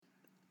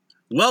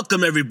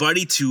Welcome,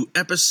 everybody, to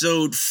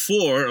episode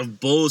 4 of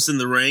Bulls in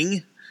the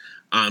Ring.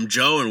 I'm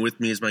Joe, and with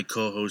me is my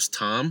co-host,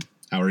 Tom.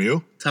 How are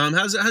you? Tom,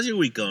 how's your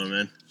week going,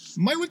 man?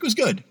 My week was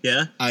good.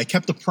 Yeah? I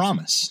kept a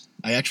promise.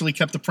 I actually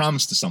kept a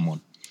promise to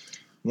someone.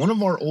 One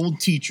of our old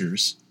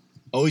teachers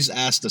always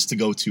asked us to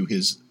go to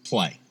his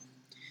play.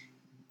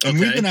 And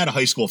we've been out of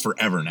high school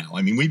forever now.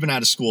 I mean, we've been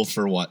out of school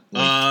for what?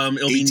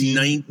 It'll 18,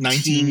 be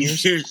 19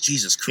 years?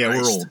 Jesus Christ. Yeah,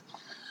 we're old.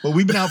 But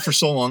we've been out for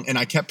so long, and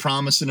I kept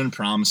promising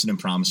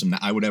that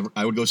I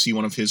would go see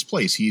one of his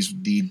plays. He's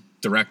the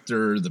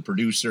director, the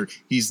producer.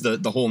 He's the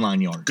whole 9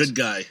 yards. Good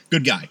guy.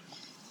 Good guy.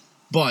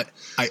 But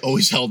I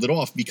always held it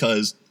off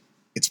because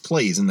it's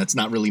plays, and that's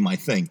not really my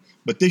thing.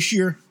 But this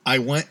year, I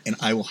went, and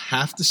I will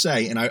have to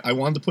say, and I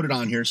wanted to put it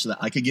on here so that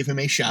I could give him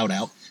a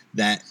shout-out,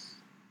 that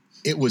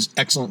it was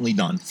excellently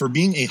done. For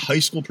being a high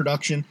school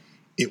production,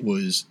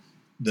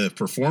 the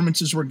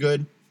performances were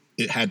good.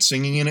 It had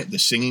singing in it. The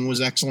singing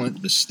was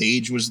excellent. The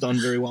stage was done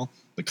very well.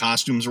 The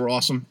costumes were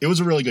awesome. It was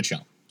a really good show.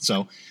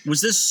 So, was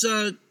this,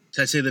 did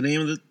I say the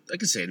name of I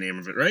can say the name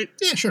of it, right?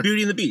 Yeah, sure.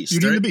 Beauty and the Beast.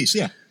 Beauty and the Beast,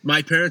 yeah.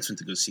 My parents went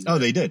to go see that. Oh,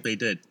 they did? They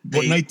did.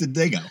 What night did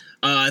they go?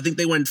 I think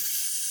they went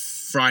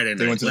Friday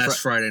night.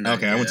 Friday night.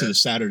 Okay, I went to the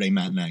Saturday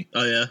matinee.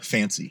 Oh, yeah?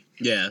 Fancy.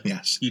 Yeah.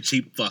 Yes. You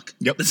cheap fuck.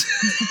 Yep.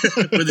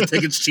 Were the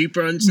tickets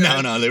cheaper on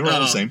Saturday? No, they were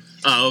all the same.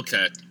 Oh,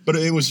 okay. But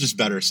it was just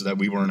better so that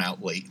we weren't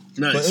out late.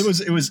 Nice.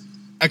 But it was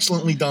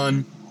excellently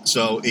done.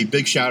 So a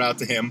big shout out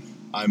to him.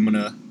 I'm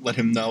gonna let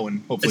him know,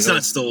 and hopefully it's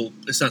not still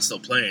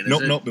playing.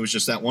 Nope. It was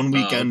just that one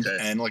weekend, okay.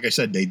 And like I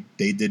said, they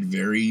did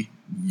very,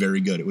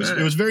 very good. It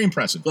was very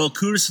impressive. Well,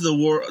 kudos to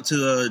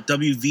the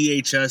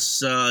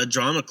WVHS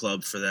drama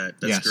club for that.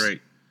 That's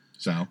great.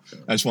 So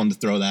I just wanted to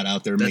throw that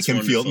out there, make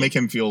him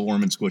feel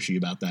warm and squishy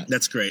about that.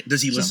 That's great.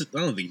 Does he listen? I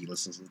don't think he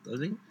listens.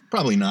 Does he?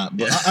 Probably not.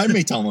 But I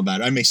may tell him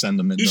about it. I may send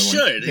him. You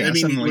should. Yeah, I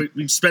mean,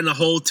 we spent a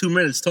whole 2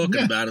 minutes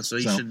talking about it, so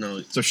he should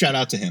know. So shout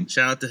out to him.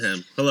 Shout out to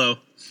him. Hello.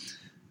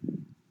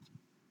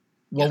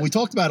 Well, we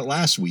talked about it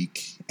last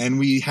week, and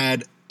we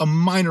had a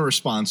minor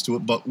response to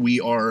it, but we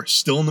are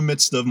still in the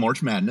midst of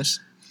March Madness.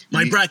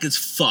 My bracket's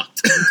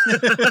fucked.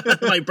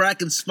 My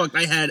bracket's fucked.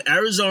 I had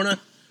Arizona,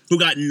 who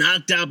got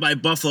knocked out by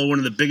Buffalo, one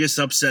of the biggest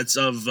upsets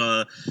of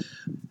the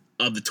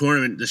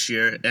tournament this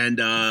year, and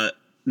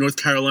North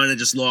Carolina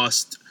just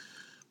lost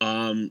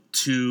to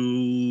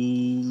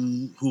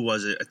who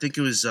was it? I think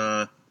it was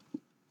I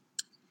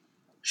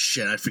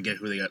forget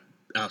who they got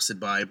ousted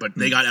by, but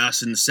they got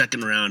ousted in the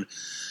second round.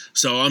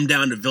 So I'm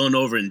down to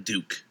Villanova and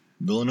Duke.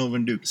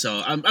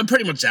 So I'm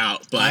pretty much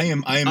out, but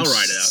I'll ride it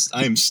out.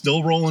 I am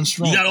still rolling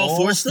strong. You got all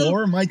four still?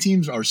 4 of my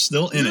teams are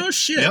still in it. No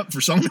shit. Yep.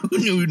 For someone who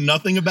knew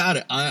nothing about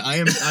it,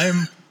 I'm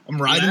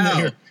riding it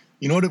here.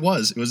 You know what it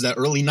was? It was that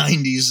early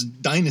 '90s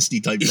dynasty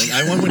type thing.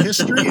 I went with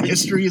history, and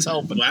history is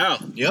helping. Wow.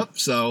 Yep.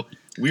 So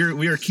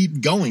we are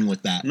keep going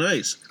with that.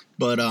 Nice.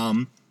 But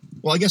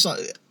well, I guess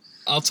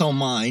I'll tell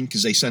mine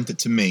because they sent it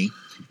to me.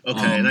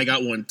 Okay, and I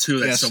got one too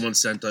that someone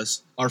sent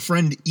us. Our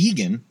friend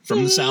Egan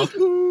from the South.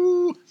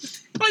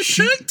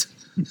 She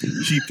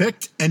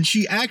picked, and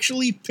she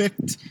actually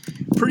picked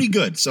pretty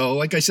good. So,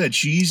 like I said,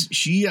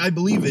 she I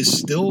believe is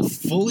still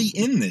fully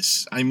in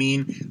this. I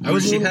mean, I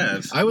was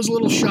a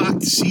little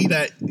shocked to see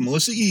that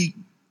Melissa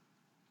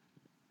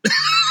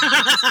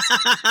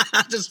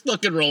Just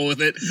fucking roll with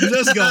it.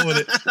 Just go with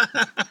it.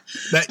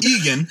 That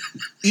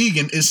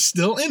Egan is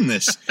still in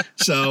this.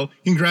 So,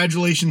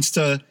 congratulations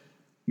to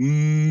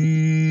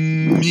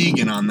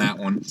Megan on that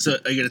one. So,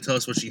 are you going to tell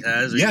us what she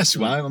has? Yes,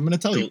 well, I'm going to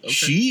tell you. Okay.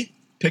 She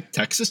picked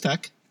Texas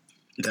Tech.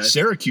 Okay.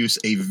 Syracuse,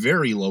 a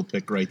very low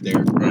pick right there.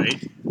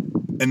 Right.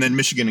 And then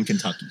Michigan and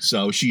Kentucky.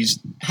 So she's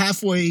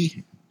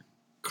halfway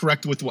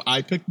correct with what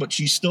I picked, but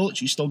she's still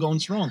going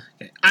strong.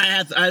 Okay. I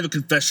have a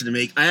confession to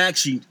make. I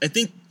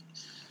think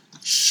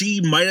she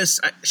might have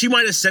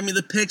sent me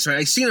the picks. Right?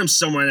 I seen them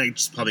somewhere and I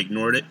just probably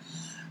ignored it.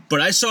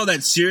 But I saw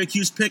that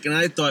Syracuse pick and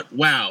I thought,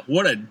 wow,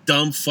 what a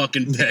dumb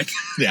fucking pick.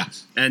 Yeah.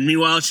 And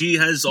meanwhile, she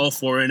has all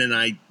 4 in and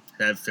I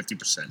have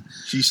 50%.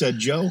 She said,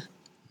 Joe,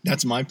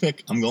 that's my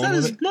pick. I'm going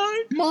with it.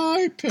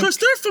 My pick. Because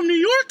they're from New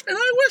York, and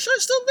I wish I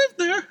still lived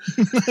there.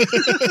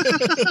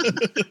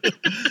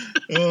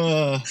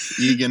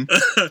 Egan.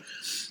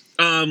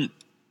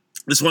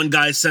 This one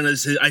guy sent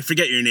us I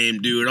forget your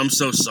name, dude. I'm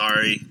so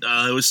sorry.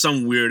 It was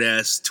some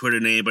weird-ass Twitter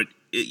name, but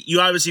you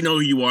obviously know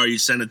who you are. You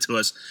sent it to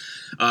us.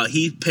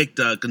 He picked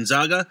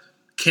Gonzaga,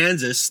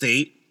 Kansas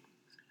State,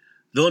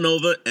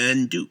 Villanova,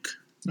 and Duke.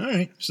 All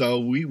right. So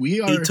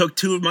we are... He took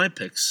 2 of my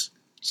picks.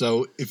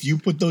 So if you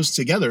put those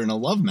together in a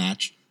love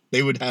match,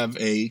 they would have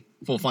a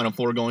full Final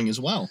Four going as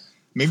well.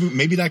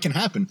 Maybe that can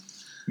happen.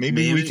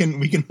 Maybe we can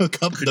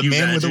hook up the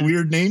man with a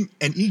weird name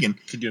and Egan.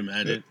 Could you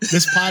imagine?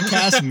 This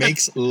podcast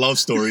makes love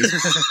stories.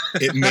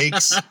 It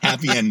makes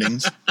happy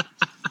endings.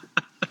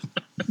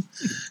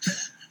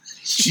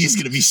 She's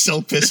gonna be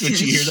so pissed when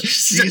she hears that.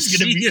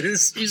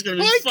 She's gonna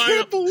be I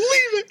can't believe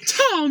it,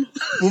 Tom.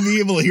 We'll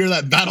be able to hear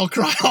that battle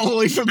cry all the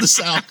way from the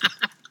south.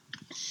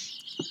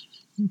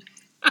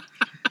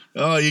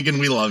 Oh, Egan,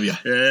 we love you.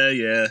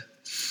 Yeah.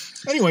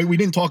 Anyway, we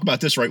didn't talk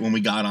about this right when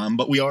we got on,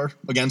 but we are,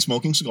 again,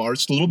 smoking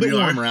cigars. It's a little bit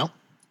warmer out.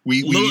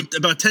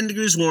 About 10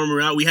 degrees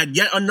warmer out. We had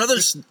yet another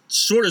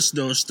sort of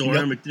snowstorm.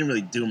 Yep. It didn't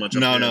really do much.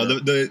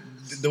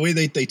 The way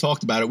they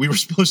talked about it, we were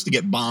supposed to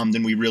get bombed,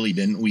 and we really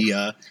didn't.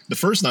 The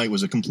first night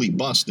was a complete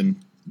bust, and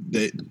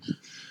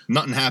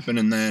nothing happened.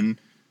 And then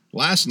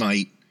last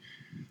night,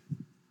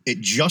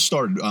 it just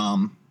started.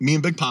 Me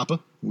and Big Papa,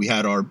 we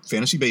had our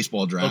fantasy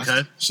baseball draft.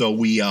 Okay. So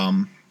we,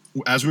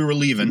 as we were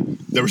leaving,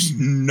 there was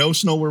no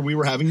snow where we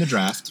were having the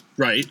draft.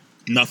 Right.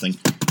 Nothing.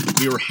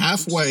 We were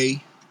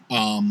halfway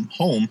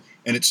home,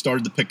 and it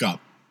started to pick up.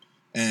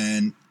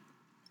 And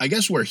I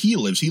guess where he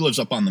lives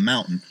up on the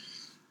mountain.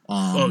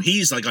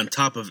 He's like on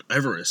top of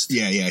Everest.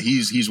 Yeah,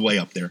 he's way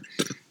up there.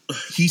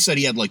 He said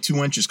he had like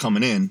 2 inches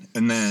coming in,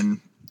 and then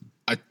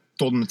I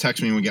told him to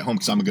text me when we get home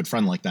because I'm a good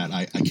friend like that.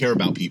 I care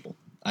about people.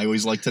 I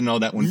always like to know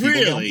that when people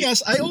get home.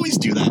 Yes, I always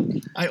do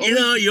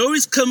that. You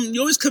always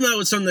come out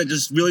with something that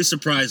just really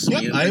surprises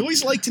me. I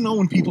always like to know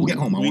when people get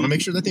home. I want to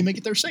make sure that they make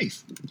it there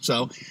safe.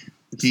 So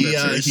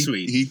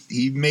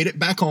he made it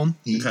back home.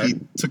 He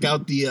took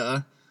out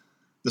the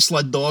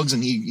sled dogs,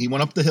 and he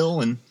went up the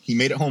hill, and he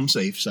made it home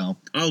safe. So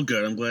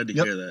good. I'm glad to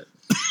hear that.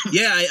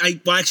 Yeah, I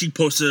actually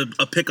posted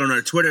a pic on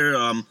our Twitter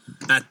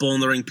at Bull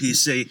in the Ring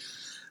PC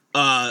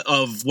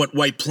of what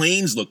White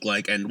Plains looked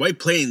like, and White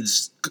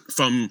Plains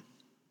from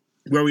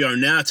where we are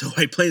now to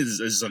White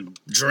Plains is a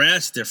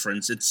drastic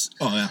difference. It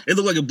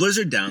looked like a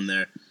blizzard down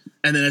there,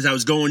 and then as I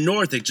was going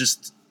north, it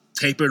just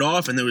tapered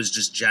off, and there was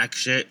just jack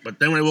shit. But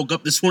then when I woke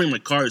up this morning, my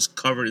car is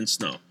covered in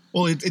snow.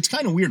 Well, it's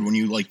kind of weird when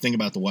you like think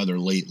about the weather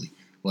lately.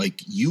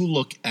 Like, you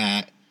look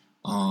at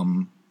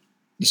the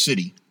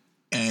city,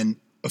 and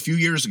a few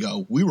years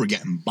ago, we were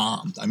getting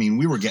bombed. I mean,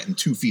 we were getting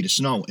 2 feet of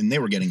snow, and they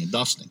were getting a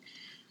dusting,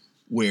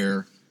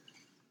 where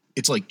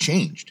it's, like,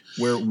 changed,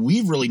 where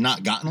we've really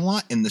not gotten a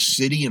lot. In the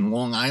city and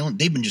Long Island,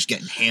 they've been just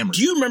getting hammered.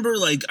 Do you remember,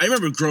 I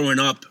remember growing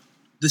up,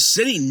 the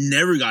city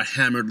never got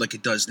hammered like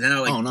it does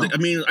now. Like, no. I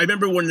mean, I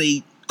remember when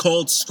they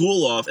called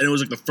school off, and it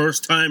was, like, the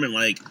first time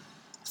in,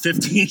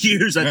 15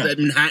 years that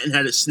Manhattan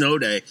had a snow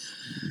day,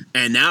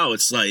 and now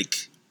it's, like...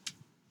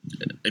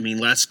 I mean,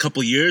 last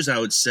couple years, I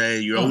would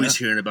say you're always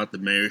hearing about the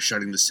mayor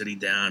shutting the city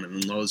down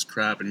and all this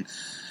crap. And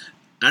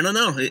I don't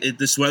know.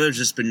 This weather's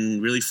just been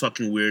really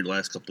fucking weird the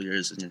last couple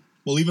years. And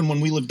well, even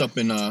when we lived up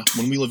in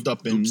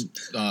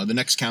the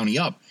next county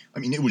up, I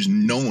mean, it was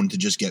known to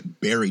just get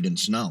buried in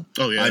snow.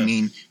 Oh yeah. I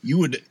mean, you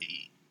would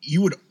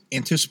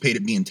anticipate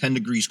it being 10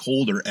 degrees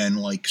colder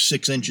and like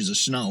 6 inches of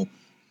snow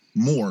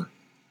more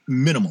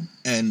minimum.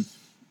 And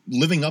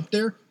living up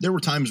there were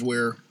times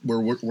where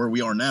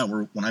we are now,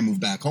 where when I moved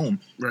back home,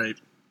 right,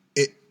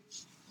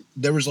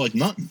 there was like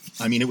nothing.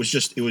 I mean, it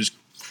was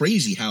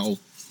crazy how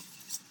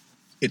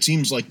it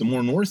seems like the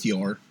more north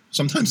you are,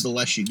 sometimes the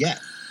less you get.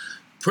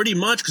 Pretty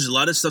much, because a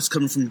lot of stuff's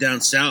coming from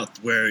down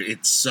south, where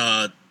it's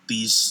there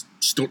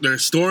are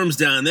storms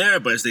down there,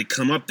 but as they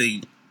come up,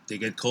 they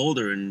get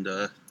colder.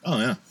 And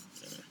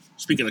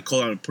speaking of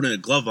cold, I'm putting a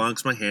glove on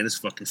because my hand is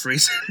fucking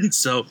freezing.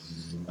 So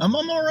I'm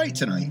all right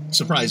tonight,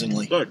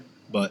 surprisingly. Good.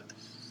 But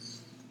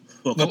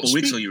a couple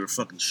weeks ago, you were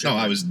fucking shit. No,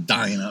 I was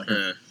dying out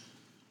here.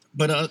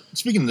 But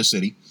speaking of the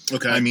city,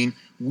 okay. I mean,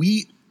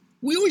 we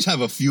always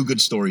have a few good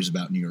stories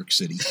about New York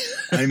City.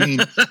 I mean,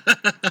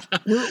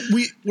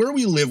 where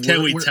we live.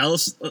 Can we tell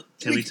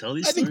these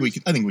stories? I think we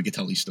could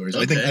tell these stories.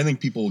 Okay. I think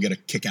people will get a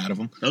kick out of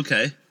them.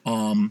 Okay.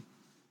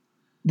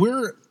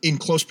 We're in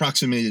close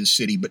proximity to the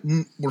city, but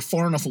we're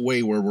far enough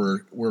away where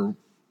we're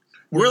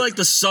like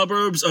the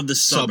suburbs of the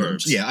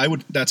suburbs. Yeah,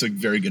 that's a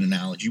very good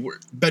analogy. We're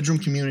bedroom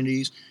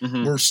communities.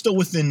 Mm-hmm. We're still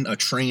within a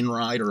train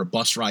ride or a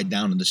bus ride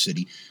down to the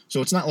city.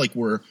 So it's not like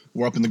we're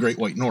up in the Great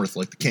White North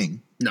like the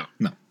King. No,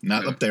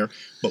 not up there.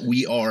 But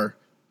we are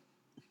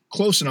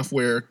close enough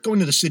where going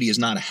to the city is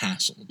not a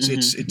hassle.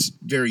 It's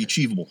very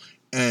achievable.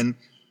 And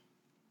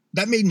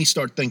that made me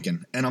start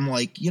thinking. And I'm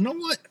like, you know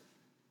what?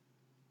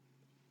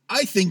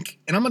 I think,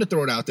 and I'm going to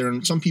throw it out there,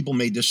 and some people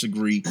may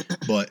disagree,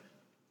 but...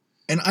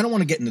 And I don't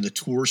want to get into the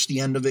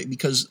touristy end of it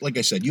because, like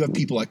I said, you have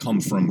people that come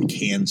from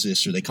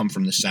Kansas or they come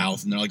from the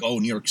South and they're like, oh,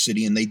 New York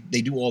City, and they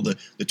do all the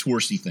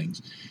touristy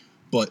things.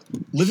 But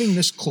living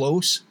this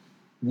close,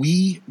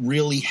 we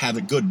really have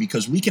it good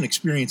because we can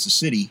experience the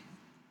city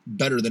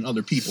better than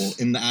other people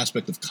in the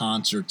aspect of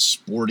concerts,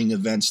 sporting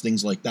events,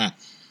 things like that.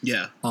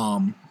 Yeah.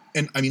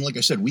 And I mean, like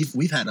I said,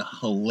 we've had a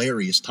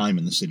hilarious time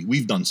in the city.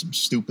 We've done some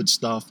stupid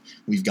stuff.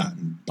 We've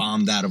gotten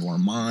bombed out of our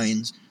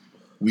minds.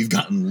 We've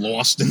gotten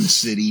lost in the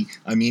city.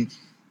 I mean,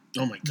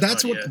 oh my God,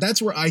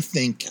 that's where I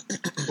think,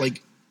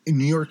 like,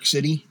 New York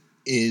City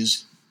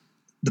is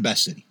the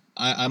best city.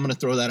 I'm going to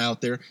throw that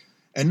out there,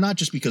 and not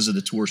just because of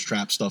the tourist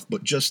trap stuff,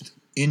 but just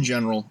in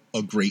general,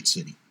 a great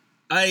city.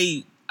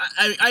 I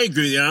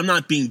agree with you. I'm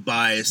not being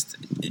biased.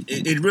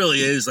 It really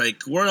is.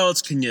 Like, where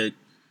else can you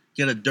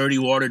get a dirty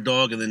water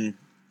dog and then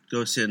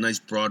go see a nice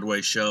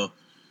Broadway show?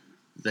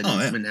 Then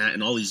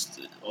Manhattan, all these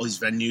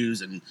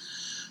venues and.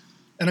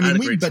 And I mean,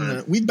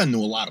 we've been to a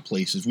lot of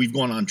places. We've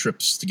gone on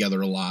trips together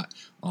a lot.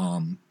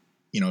 To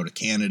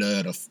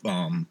Canada, to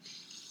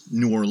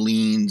New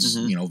Orleans,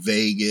 Mhm.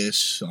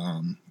 Vegas,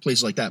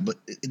 places like that. But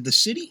the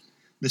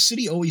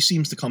city always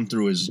seems to come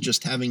through as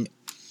just having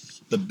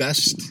the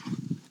best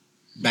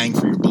bang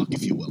for your buck,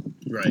 if you will.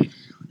 Right.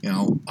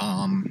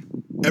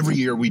 Every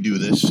year we do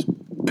this,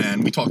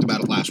 and we talked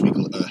about it last week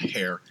a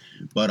hair,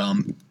 but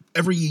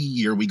every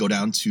year we go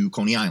down to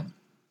Coney Island.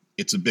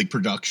 It's a big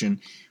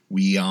production.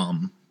 We've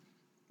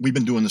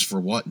been doing this for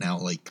what now?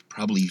 Like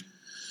probably,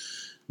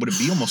 would it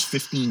be almost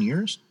 15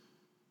 years?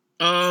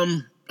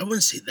 I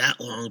wouldn't say that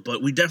long,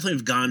 but we definitely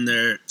have gone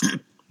there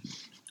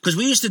because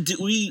we used to do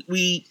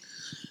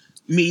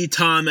me,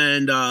 Tom,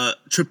 and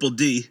Triple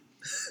D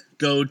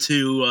go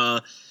to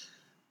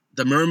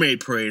the Mermaid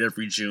Parade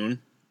every June,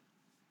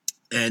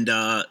 and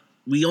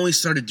we only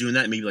started doing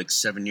that maybe like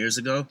 7 years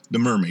ago. The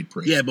Mermaid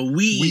Parade. Yeah, but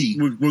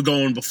we're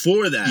going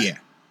before that. Yeah.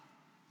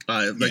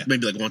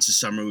 Maybe like once a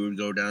summer we would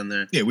go down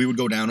there. Yeah, we would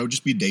go down. It would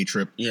just be a day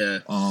trip. Yeah.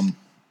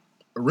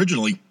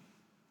 Originally,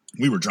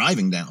 we were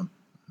driving down.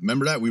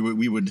 Remember that? We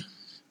would.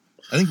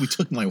 I think we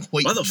took my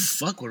white. Why the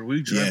fuck were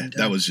we driving down?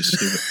 That was just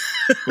stupid.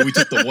 But we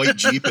took the white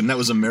Jeep, and that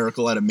was a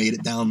miracle that it made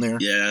it down there.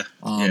 Yeah.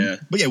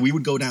 But yeah, we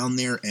would go down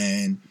there,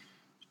 and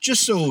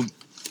just so,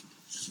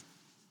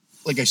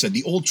 like I said,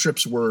 the old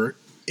trips were.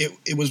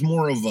 It was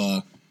more of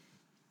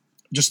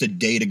just a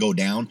day to go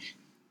down.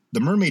 The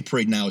Mermaid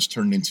Parade now has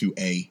turned into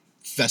a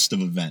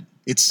festive event.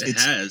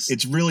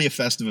 It's really a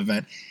festive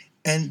event.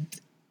 And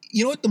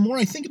you know what? The more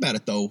I think about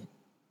it, though,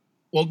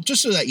 well,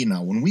 just so that you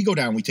know, when we go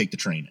down, we take the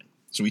train in.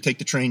 So we take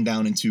the train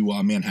down into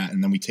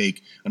Manhattan, then we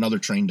take another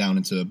train down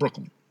into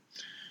Brooklyn.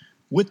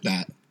 With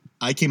that,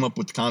 I came up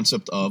with the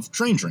concept of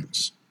train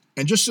drinks.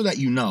 And just so that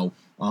you know,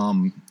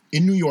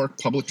 in New York,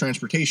 public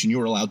transportation,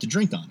 you are allowed to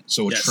drink on it.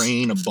 So a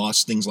train, a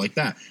bus, things like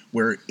that,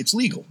 where it's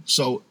legal.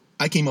 So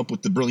I came up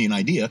with the brilliant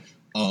idea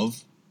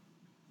of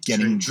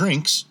getting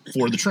drinks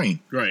for the train.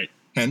 Right.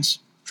 Hence,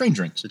 train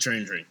drinks. The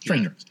train drink.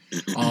 Train drinks.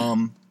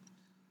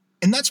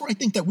 And that's where I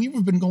think that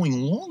we've been going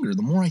longer,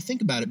 the more I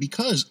think about it,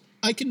 because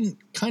I can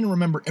kind of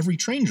remember every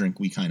train drink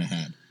we kind of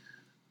had.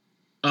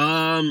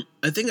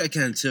 I think I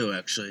can too,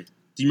 actually.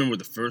 Do you remember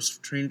the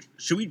first train?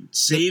 Should we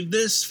save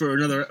this for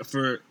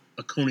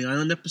a Coney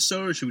Island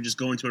episode, or should we just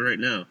go into it right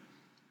now?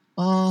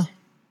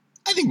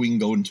 I think we can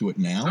go into it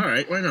now. All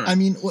right, why not? I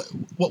mean,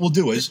 what we'll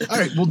do is, all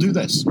right, we'll do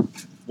this.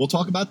 We'll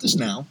talk about this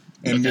now,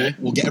 and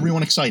we'll get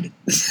everyone excited.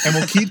 And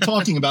we'll keep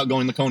talking about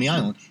going to Coney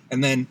Island,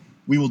 and then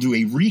we will do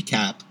a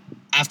recap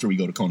after we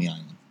go to Coney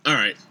Island. All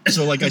right.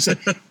 So like I said,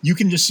 you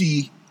can just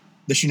see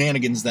the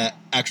shenanigans that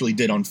actually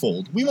did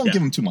unfold. We won't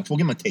give them too much. We'll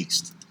give them a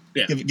taste.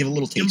 Yeah. Give a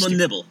little taste. Give them a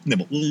nibble.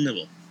 Nibble. A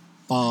little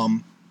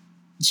nibble.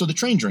 So the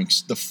train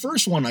drinks, the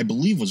first one I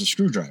believe was a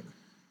screwdriver.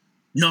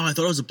 No, I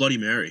thought it was a Bloody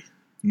Mary.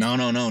 No,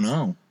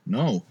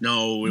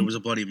 it was a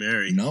Bloody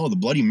Mary. No, the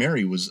Bloody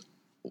Mary was,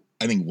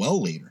 I think,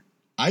 well later.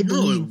 I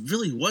believe. No, it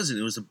really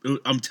wasn't.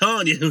 I'm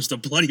telling you, it was the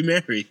Bloody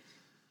Mary.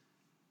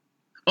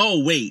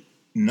 Oh, wait.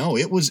 No,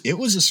 it was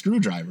a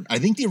screwdriver. I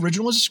think the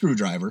original was a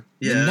screwdriver.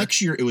 Yeah. The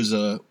next year it was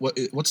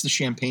what's the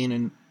champagne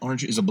and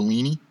orange? Is a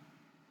Bellini?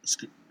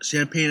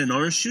 Champagne and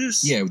orange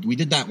juice? Yeah, we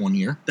did that one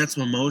year. That's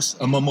mimosa.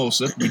 A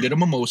mimosa. We did a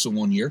mimosa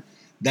one year.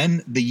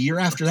 Then the year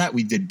after that,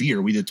 we did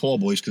beer. We did Tall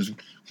Boys because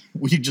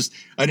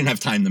I didn't have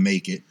time to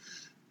make it.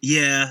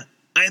 Yeah,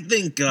 I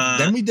think.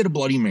 Then we did a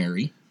Bloody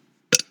Mary.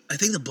 I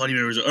think the Bloody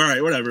Mary was all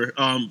right. Whatever.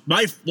 One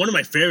of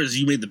my favorites.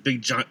 You made the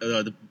big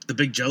the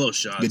big Jello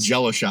shots. The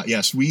Jello shot.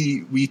 Yes,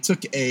 we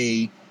took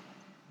a.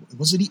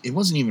 It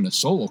wasn't even a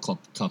Solo cup.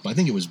 I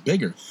think it was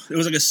bigger. It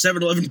was like a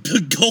 7-Eleven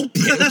big gulp.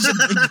 Yeah, it was a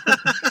big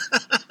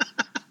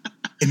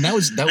And that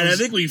was. And I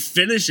think we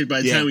finished it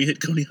by the time we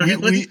hit Coney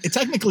Island. It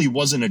technically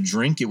wasn't a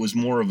drink; it was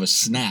more of a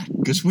snack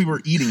because we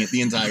were eating it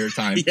the entire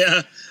time.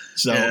 Yeah.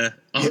 So. Yeah.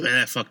 Oh man,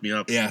 that fucked me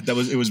up. Yeah, it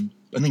was.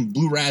 I think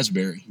blue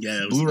raspberry.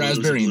 Yeah, blue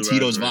raspberry and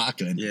Tito's raspberry.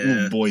 vodka. And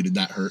yeah. Oh boy, did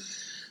that hurt.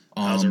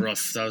 That was a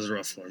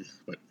rough one.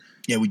 But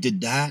yeah, we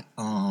did that.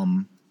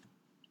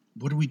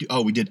 What did we do?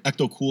 Oh, we did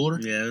Ecto Cooler.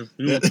 Yeah,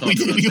 we won't talk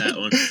about that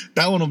one.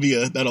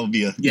 That'll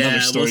be another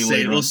story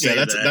later.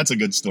 That's a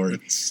good story.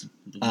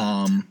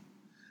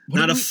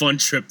 Not a fun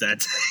trip that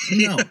day.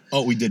 No.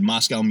 Oh, we did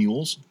Moscow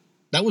Mules.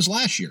 That was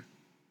last year.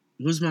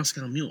 What was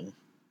Moscow Mule?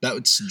 That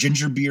was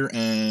ginger beer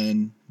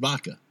and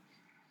vodka.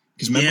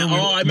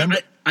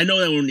 I know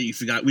that one that you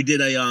forgot. We did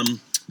a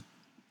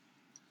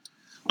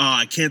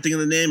I can't think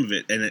of the name of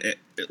it. And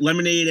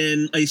lemonade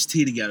and iced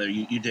tea together.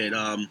 You did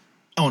an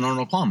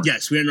Arnold Palmer.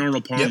 Yes, we had an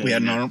Arnold Palmer. Yeah, we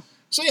had an Arnold.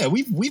 So yeah,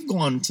 we've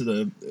gone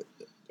to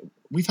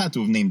we've had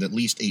to have named at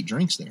least 8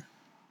 drinks there.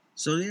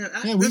 So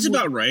that's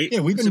about right.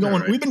 Yeah, we've been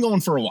going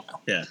for a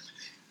while. Yeah.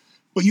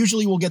 But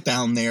usually we'll get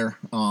down there,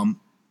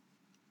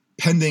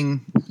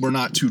 pending we're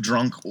not too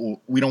drunk, or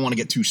we don't want to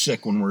get too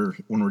sick when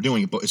we're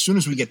doing it. But as soon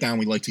as we get down,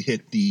 we like to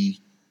hit the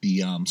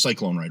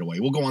Cyclone right away.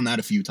 We'll go on that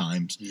a few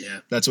times. Yeah.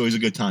 That's always a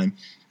good time.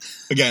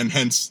 Again,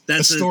 hence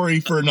that's a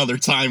story for another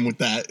time with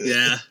that.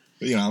 Yeah.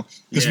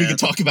 Because we could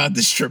talk about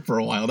this trip for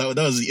a while. That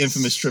was the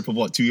infamous trip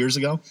of 2 years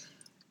ago?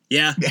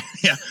 Yeah.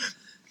 Yeah.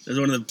 It was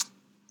one of the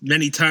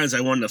many times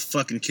I wanted to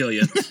fucking kill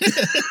you.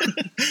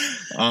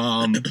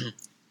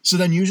 So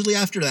then usually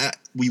after that,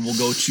 we will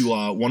go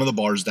to one of the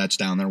bars that's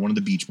down there, one of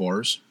the beach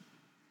bars.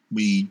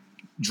 We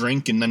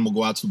drink, and then we'll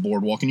go out to the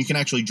boardwalk. And you can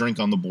actually drink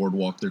on the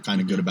boardwalk. They're kind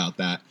of good about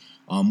that.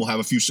 We'll have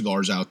a few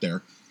cigars out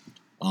there.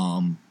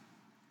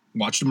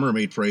 Watch the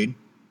Mermaid Parade.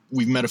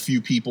 We've met a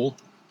few people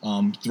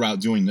throughout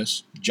doing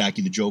this.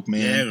 Jackie the Joke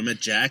Man. Yeah, we met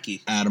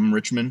Jackie. Adam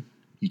Richmond.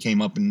 He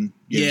came up and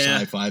gave us a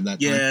high five that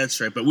time. Yeah,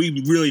 that's right. But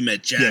we really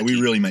met Jackie. Yeah,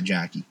 we really met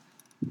Jackie.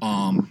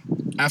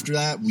 After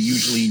that,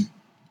 we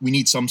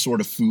need some sort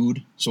of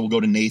food. So we'll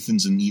go to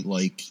Nathan's and eat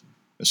like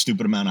a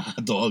stupid amount of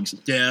hot dogs.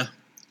 Yeah.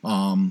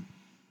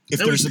 If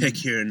That there's was pick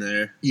here and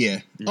there. Yeah.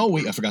 Oh,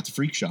 wait, I forgot the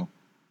freak show.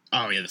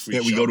 Oh, yeah, the freak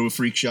show. Yeah, we go to a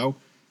freak show.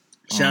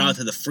 Shout out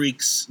to the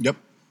freaks. Yep.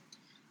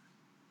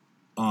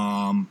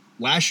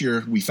 Last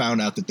year we found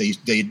out that we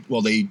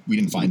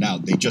didn't find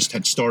out. They just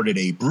had started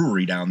a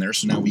brewery down there,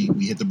 so now we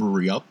hit the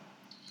brewery up.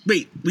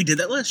 Wait, we did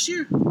that last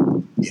year?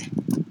 Yeah.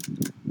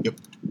 Yep.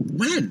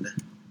 When?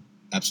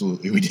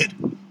 Absolutely, we did.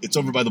 It's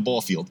over by the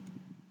ball field.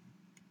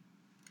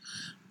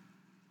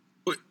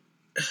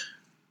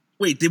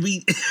 Wait, did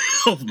we?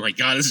 Oh my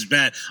God, this is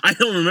bad. I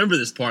don't remember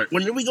this part.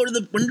 When did we go to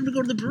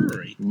the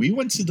brewery? We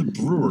went to the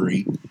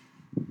brewery.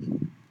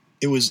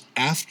 It was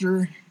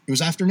after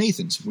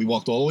Nathan's. We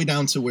walked all the way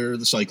down to where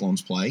the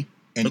Cyclones play.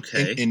 And,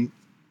 okay.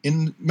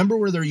 And remember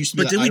where there used to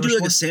be. But did we do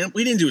like a sample?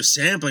 We didn't do a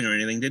sampling or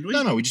anything, did we?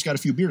 No, we just got a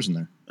few beers in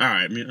there. All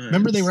right.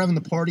 Remember they were having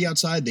the party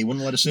outside? They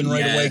wouldn't let us in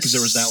right away because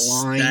there was that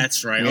line.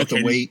 That's right. We had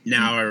to wait.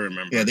 Now I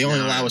remember. Yeah, they only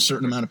allow a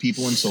certain amount of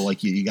people in, so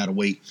like you got to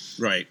wait.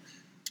 Right.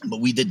 But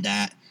we did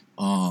that.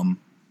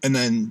 And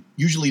then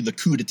usually the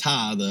coup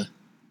d'etat, the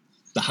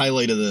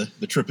highlight of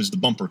the trip is the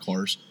bumper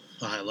cars.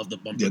 Oh, I love the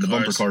bumper cars. Yeah, the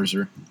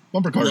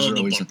bumper cars are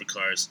always bumper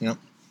cars. Yep.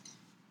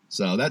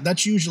 So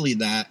that's usually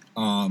that.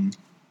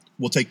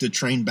 We'll take the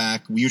train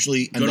back. We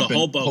usually end up in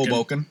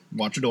Hoboken,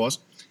 Wachadowas,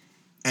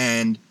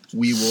 and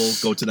we will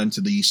go to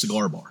the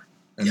cigar bar,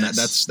 and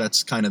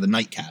that's kind of the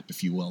nightcap,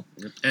 if you will.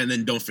 And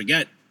then don't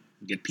forget,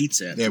 we get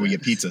pizza. We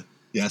get pizza.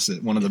 Yes,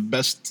 one of the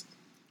best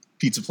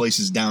pizza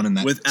places down in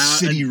that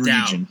city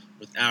region.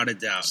 Without a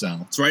doubt. So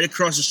it's right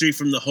across the street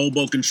from the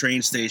Hoboken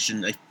train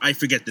station. I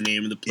forget the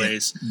name of the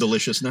place. Yeah.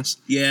 Deliciousness.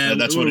 Yeah,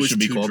 that's what it should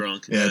be called.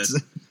 Drunk. Yeah, it's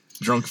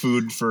drunk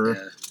food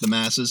for the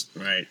masses.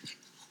 Right.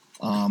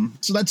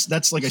 So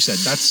that's like I said,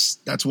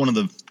 that's one of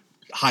the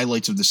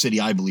highlights of the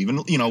city, I believe.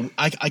 And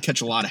I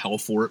catch a lot of hell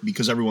for it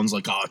because everyone's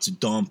like, oh, it's a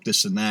dump,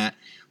 this and that.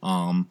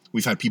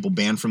 We've had people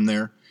banned from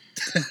there.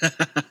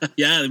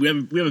 Yeah, we have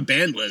a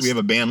ban list. We have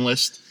a ban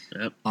list.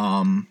 Yep.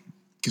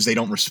 Because they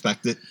don't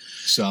respect it.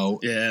 So,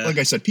 like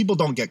I said, people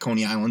don't get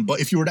Coney Island.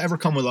 But if you were to ever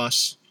come with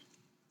us,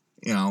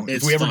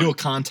 if we ever do a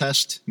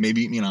contest,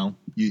 maybe,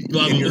 you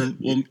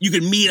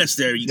can meet us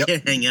there. You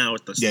can't hang out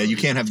with us. Yeah, you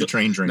can't have the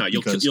train drink. No,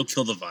 you'll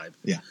kill the vibe.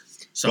 Yeah.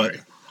 Sorry.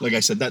 But, like I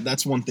said,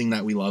 that's one thing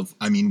that we love.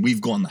 I mean, we've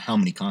gone to how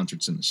many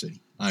concerts in the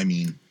city? I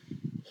mean,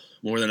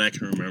 more than I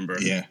can remember.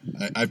 Yeah.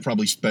 I've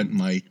probably spent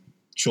my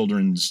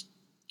children's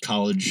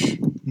college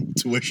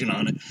tuition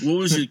on it. What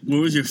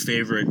was your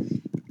favorite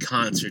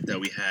concert that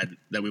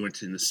we went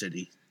to in the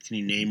city? Can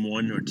you name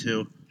one or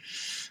two?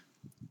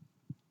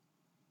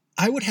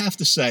 I would have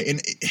to say,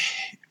 and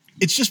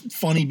it's just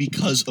funny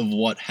because of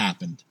what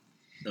happened.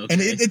 Okay.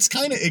 And it's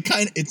kind of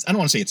I don't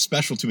want to say it's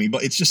special to me,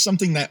 but it's just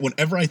something that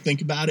whenever I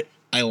think about it,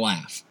 I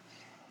laugh.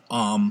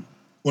 When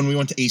we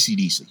went to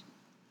AC/DC.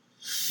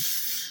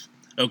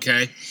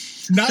 Okay.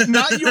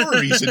 Not your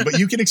reason, but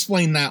you can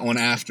explain that one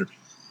after.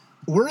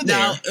 We're there.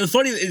 Now, it's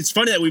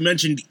funny that we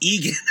mentioned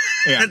Egan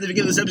at the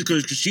beginning of this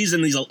episode because she's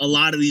in a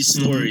lot of these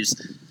stories.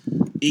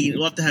 Mm-hmm. Egan,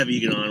 we'll have to have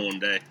Egan on one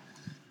day.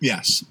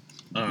 Yes.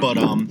 But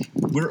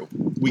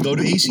we go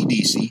to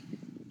AC/DC.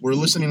 We're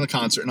listening to the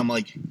concert, and I'm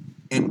like,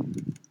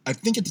 and I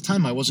think at the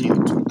time I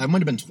might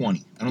have been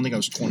 20. I don't think I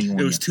was 21.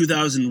 It was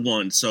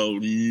 2001, so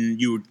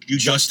you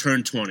just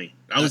turned 20.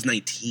 I was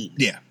 19.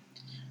 Yeah.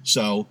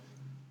 So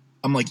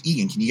I'm like,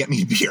 Egan, can you get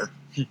me a beer?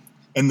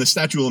 And the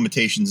statute of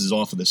limitations is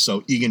off of this,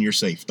 so Egan, you're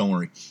safe. Don't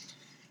worry.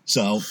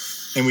 So,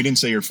 and we didn't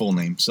say your full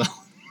name, so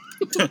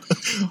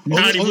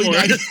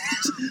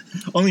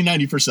only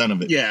 90%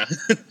 of it. Yeah.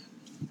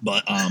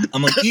 But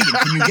I'm like, Egan,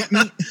 can you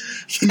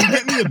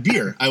get me a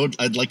beer?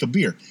 I'd like a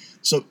beer.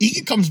 So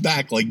Egan comes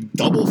back like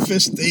double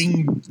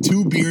fisting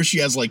 2 beers. She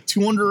has like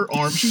 2 under her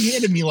arm. She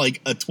handed me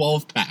like a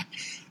 12-pack,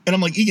 and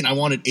I'm like, Egan, I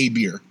wanted a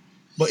beer,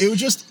 but it was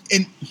just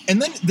and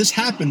then this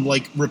happened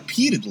like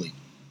repeatedly.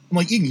 I'm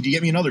like, Egan, could you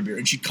get me another beer?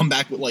 And she'd come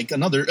back with like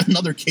another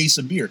case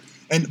of beer.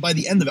 And by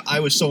the end of it, I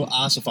was so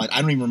ossified.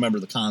 I don't even remember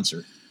the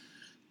concert.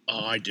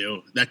 Oh, I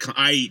do. That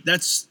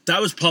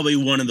was probably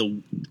one of the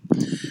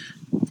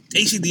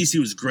AC/DC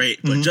was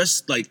great, but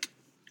just like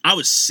I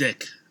was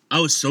sick. I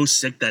was so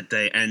sick that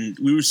day, and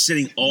we were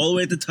sitting all the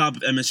way at the top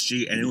of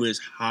MSG, and it was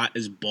hot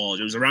as balls.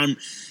 It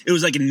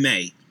was like in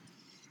May,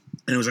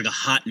 and it was like a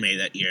hot May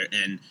that year,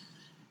 and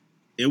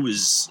I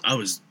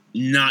was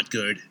not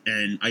good,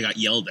 and I got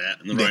yelled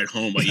at on the ride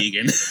home by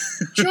Egan.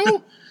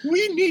 Joe,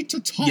 we need to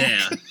talk.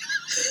 Yeah.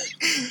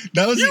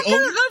 That was You the only.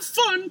 better have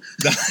fun.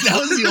 That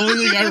was the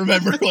only thing I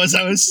remember was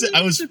I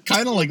was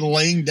kind of like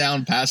laying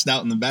down, passed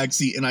out in the back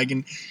seat, and I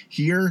can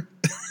hear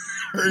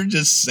her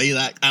just say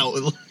that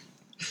out.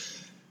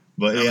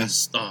 But yeah,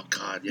 Oh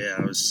God, yeah,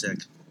 I was sick.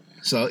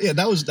 so yeah,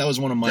 that was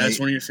one of my That's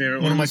one of your favorite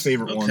ones? one of my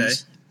favorite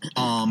ones.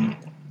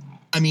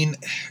 I mean,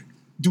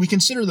 do we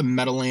consider the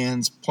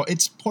Meadowlands?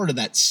 It's part of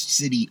that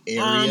city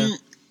area.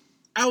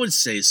 I would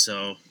say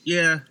so.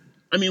 Yeah,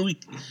 I mean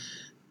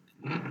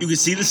you can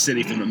see the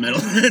city from the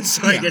Meadowlands,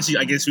 so Yeah.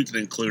 I guess we can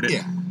include it.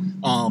 Yeah.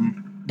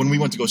 When we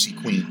went to go see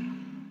Queen,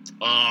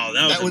 Oh,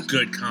 that was a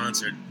good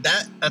concert.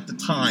 that at the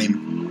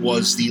time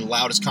was the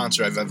loudest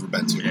concert I've ever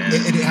been to. Yeah.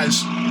 It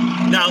has.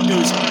 Now, it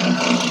was.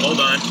 Hold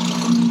on.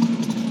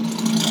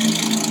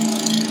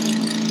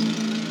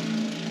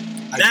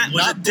 That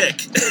was a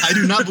dick. I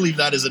do not believe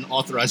that is an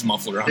authorized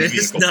muffler on a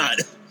It's vehicle. not.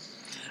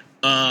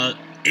 That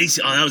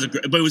was a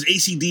great, but it was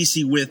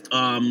AC/DC with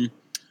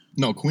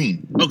No,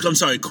 Queen. Oh, I'm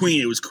sorry,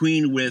 Queen. It was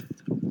Queen with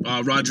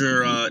not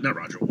Roger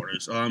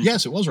Waters.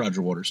 Yes, it was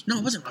Roger Waters. No,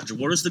 it wasn't Roger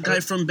Waters. The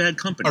guy from Bad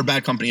Company. Or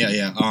Bad Company,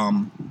 yeah.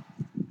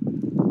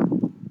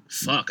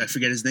 Fuck, I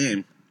forget his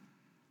name.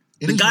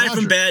 It The is guy Roger.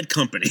 from Bad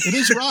Company. It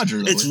is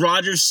Roger, though. It's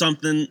Roger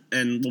something,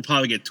 and we'll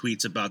probably get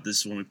tweets about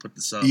this when we put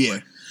this up. Yeah,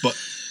 but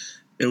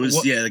It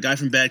was the guy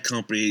from Bad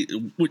Company.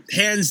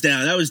 Hands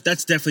down,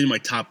 that's definitely my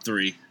top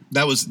three.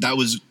 that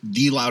was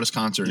the loudest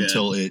concert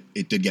until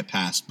it did get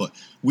passed. But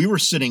we were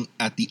sitting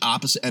at the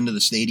opposite end of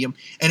the stadium,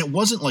 and it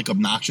wasn't like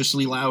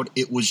obnoxiously loud.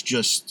 It was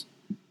just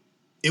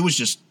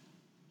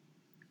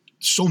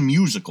so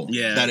musical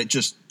that it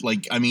just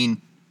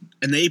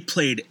And they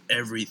played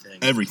everything.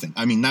 everything.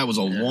 I mean, that was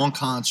a long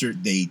concert.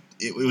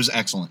 It was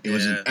excellent. It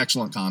was an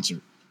excellent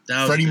concert.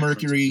 Freddie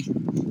Mercury,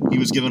 he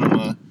was giving him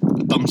a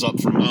thumbs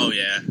up from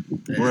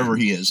wherever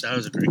he is. That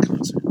was a great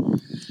concert.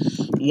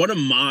 One of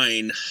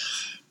mine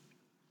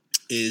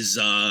is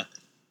when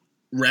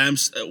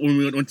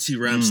we went to see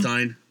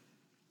Rammstein.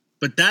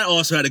 But that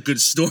also had a good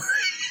story.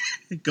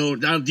 Do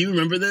you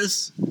remember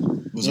this?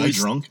 Was I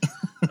drunk?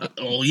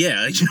 Oh,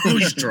 yeah. I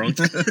was drunk.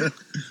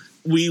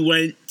 We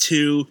went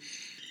to...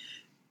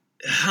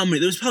 How many?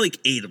 There was probably like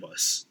 8 of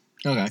us.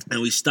 Okay.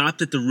 And we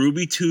stopped at the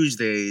Ruby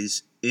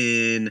Tuesdays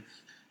in...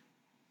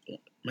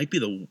 Might be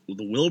the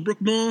Willowbrook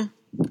Mall.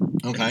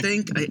 Okay. I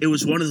think it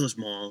was one of those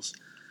malls.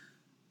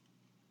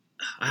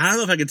 I don't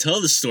know if I can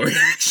tell the story.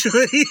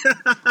 Actually,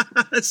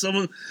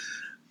 someone.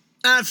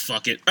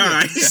 Fuck it. All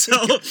right.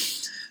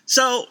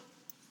 So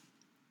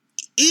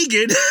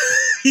Egan.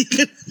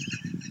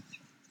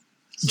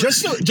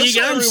 Just so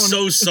Egan, I'm everyone,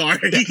 so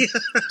sorry.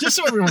 just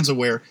so everyone's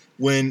aware,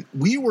 when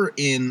we were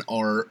in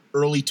our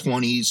early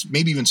 20s,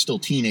 maybe even still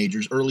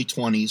teenagers, early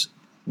 20s,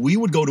 we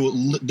would go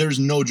to. There's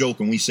no joke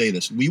when we say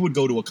this. We would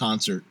go to a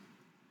concert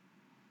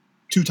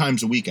 2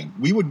 times a weekend.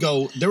 We would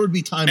go. There would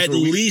be times at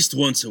least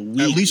once a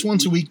week. At least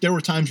once a week. There were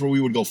times where we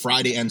would go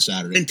Friday and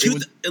Saturday.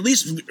 At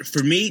least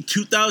for me,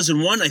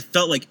 2001, I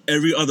felt like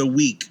every other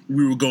week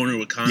we were going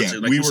to a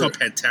concert. Yeah, we saw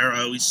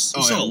Pantera. We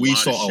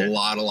saw a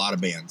lot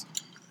of bands.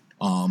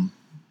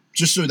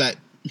 Just so that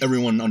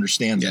everyone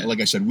understands that, like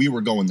I said, we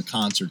were going to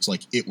concerts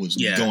like it was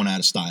going out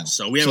of style.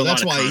 So we had a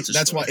lot of concerts.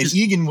 That's why. And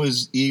Egan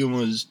was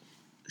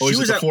always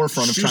at the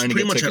forefront of trying to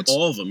get tickets. She was pretty much at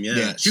all of them.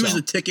 Yeah, she was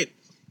the ticket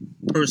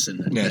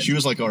person. Yeah, she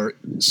was like our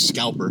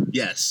scalper.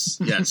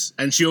 Yes,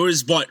 and she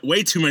always bought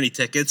way too many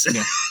tickets.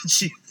 Yeah.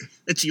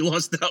 she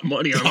lost out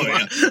money on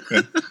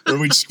them. Or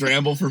we'd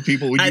scramble for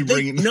people.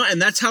 No,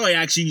 and that's how I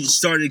actually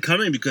started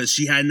coming because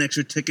she had an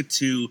extra ticket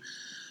to,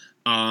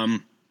 I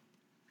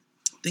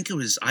think it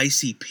was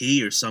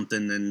ICP or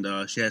something,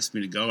 and she asked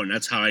me to go, and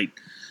that's how I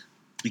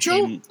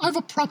became. Joe, I have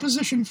a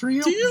proposition for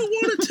you. Do you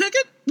want a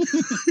ticket?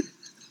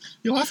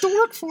 You'll have to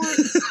work for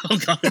it. Oh,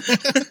 God.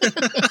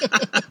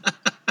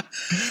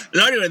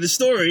 No, anyway, the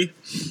story.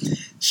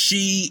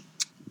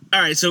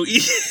 All right, so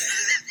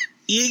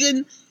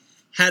Egan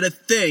had a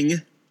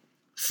thing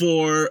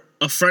for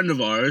a friend of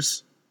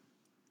ours.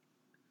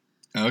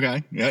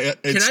 Okay. Yeah.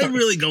 Can I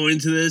really go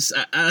into this?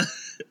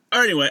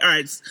 Anyway, all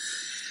right.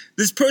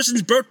 This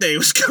person's birthday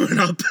was coming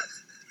up.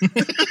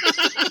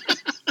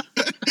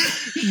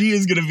 She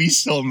is going to be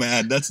so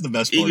mad. That's the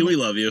best part. Egan, we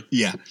love you.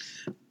 Yeah.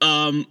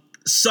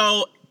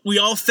 So we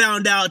all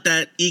found out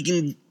that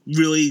Egan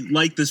really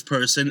liked this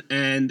person,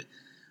 and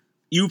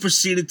you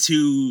proceeded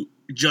to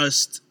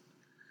just...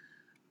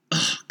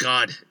 Oh,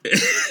 God.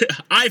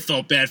 I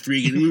felt bad for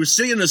Egan. We were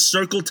sitting in a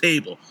circle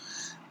table.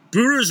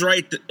 Bruder's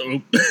right there.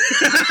 Oh.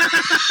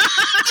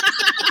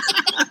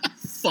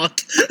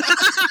 Fuck.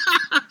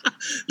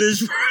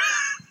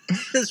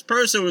 This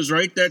person was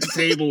right there at the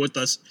table with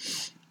us.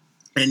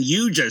 And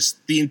you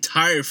just, the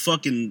entire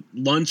fucking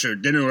lunch or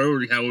dinner or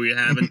whatever we were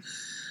having,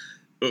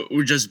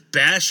 were just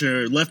bashing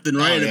her left and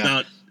right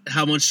about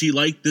how much she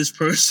liked this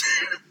person.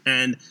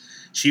 And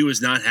she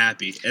was not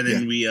happy. And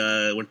then we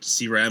went to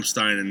see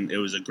Rammstein, and it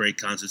was a great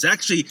concert. It's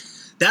actually,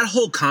 that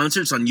whole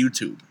concert's on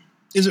YouTube.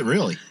 Is it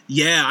really?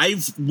 Yeah,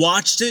 I've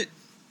watched it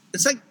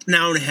It's like an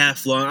hour and a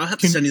half long. I'll have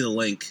to send you the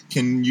link.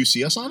 Can you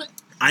see us on it?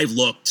 I've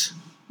looked.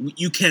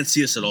 You can't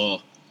see us at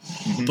all.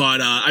 Mm-hmm.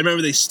 But I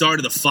remember they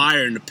started the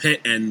fire in the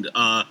pit, and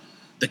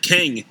the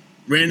king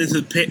ran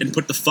into the pit and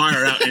put the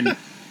fire out,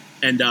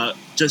 and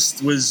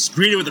just was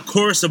greeted with a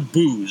chorus of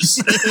boos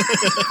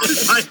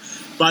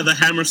by the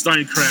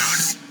Hammerstein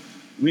crowd.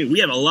 We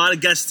have a lot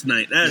of guests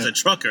tonight. That is a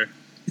trucker.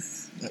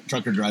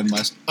 Trucker driving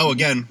west. Oh,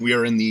 again, we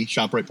are in the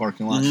ShopRite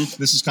parking lot.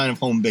 Mm-hmm. This is kind of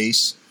home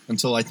base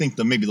until I think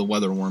maybe the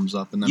weather warms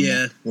up, and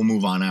then we'll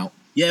move on out.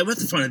 Yeah, we have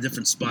to find a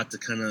different spot to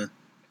kind of...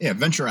 Yeah,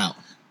 venture out.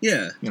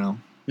 Yeah. You know?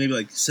 Maybe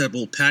like set up a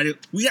little patio.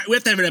 We have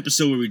to have an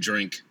episode where we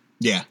drink.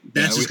 Yeah.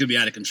 That's just going to be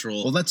out of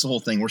control. Well, that's the whole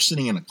thing. We're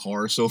sitting in a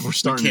car, so if we're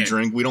starting to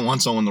drink, we don't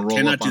want someone to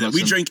roll up on us.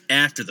 We drink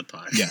after the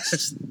podcast.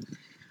 Yes.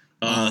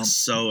 But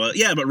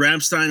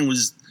Rammstein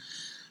was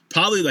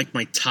probably like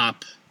my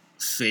top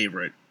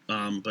favorite.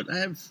 But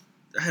I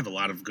have a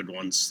lot of good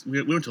ones.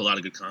 We went to a lot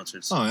of good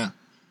concerts. Oh, yeah.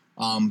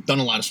 Done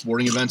a lot of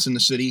sporting events in the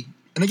city.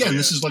 And again,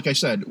 this is like I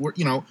said, we're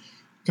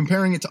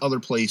comparing it to other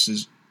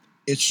places,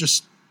 it's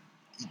just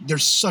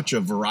there's such a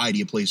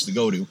variety of places to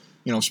go to.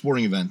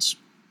 Sporting events.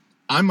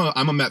 I'm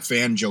a Met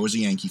fan. Joe is a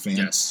Yankee fan.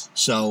 Yes.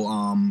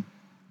 So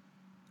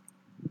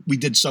we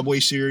did Subway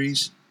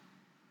Series.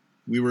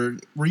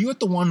 Were you at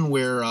the one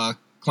where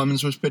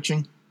Clemens was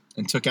pitching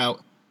and took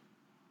out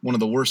one of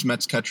the worst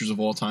Mets catchers of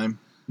all time,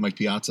 Mike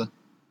Piazza?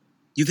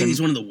 You think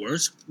he's one of the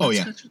worst? Oh,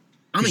 yeah.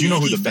 I'm a you know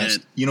Yankee who the fan. best.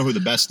 You know who the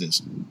best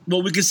is.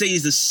 Well, we could say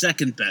he's the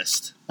second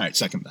best. All right,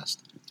 second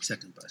best.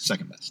 Second best.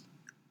 Second best.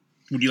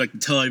 Would you like to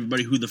tell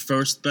everybody who the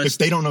first best? If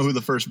they don't know who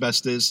the first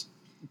best is,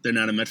 they're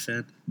not a Met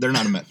fan. They're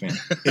not a Met fan.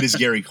 It is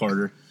Gary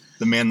Carter,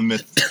 the man, the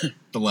myth,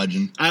 the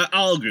legend.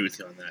 I'll agree with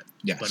you on that.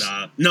 Yes.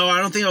 But no,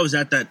 I don't think I was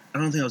at that. I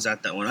don't think I was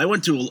at that one. I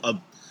went to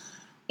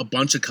a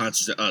bunch of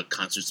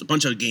concerts, a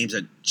bunch of games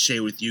that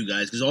share with you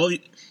guys because all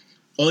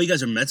you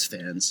guys are Mets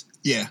fans.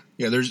 Yeah.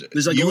 There's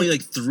like only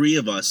like three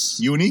of us.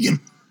 You and Egan.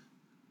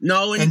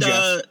 No, and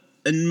Jeff.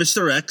 And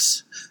Mr.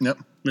 X. Yep.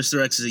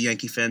 Mr. X is a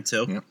Yankee fan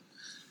too. Yep.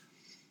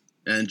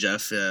 And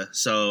Jeff, yeah.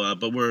 So,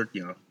 but we're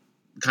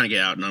kind of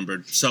get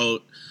outnumbered. So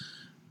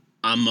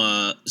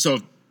so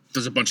if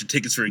there's a bunch of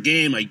tickets for a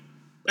game, I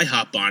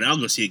hop on. I'll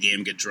go see a game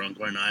and get drunk.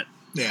 Why not?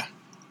 Yeah.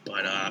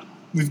 But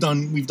we've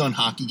done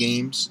hockey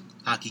games.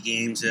 Hockey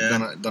games,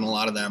 yeah. Done a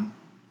lot of them.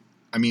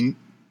 I mean,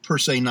 per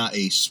se, not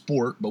a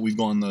sport, but we've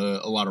gone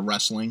to a lot of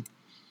wrestling.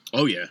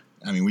 Oh yeah.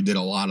 I mean, we did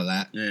a lot of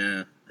that.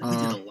 Yeah. We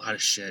did a lot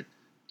of shit.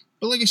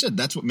 But like I said,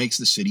 that's what makes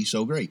the city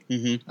so great.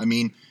 Mm-hmm. I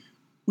mean,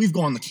 we've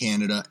gone to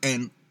Canada,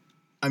 and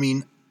I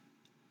mean,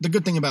 the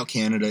good thing about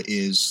Canada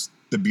is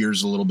the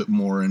beer's a little bit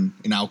more in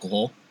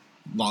alcohol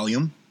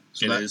volume.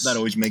 So that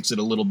always makes it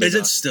a little bit. Is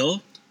it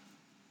still?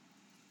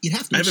 You'd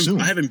have to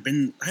assume. I haven't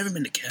been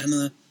to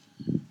Canada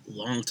a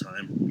long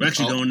time. We're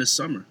actually going this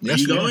summer. Yes,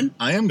 Are you going?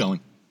 I am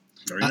going.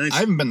 Very nice. I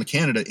haven't been to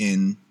Canada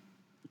in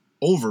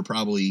over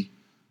probably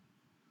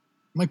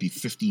might be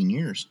 15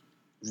 years.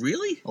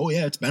 Really? Oh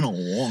yeah, it's been a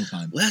long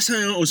time. Last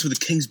time I went was for the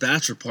King's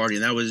Bachelor Party,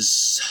 and that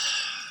was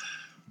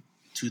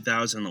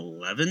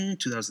 2011,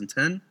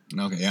 2010.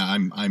 Okay, yeah,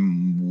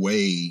 I'm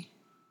way.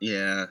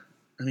 Yeah,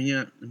 I mean,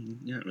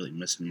 you're not really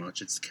missing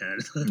much. It's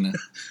Canada. Nah.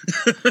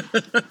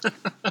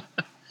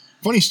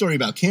 Funny story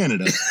about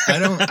Canada. I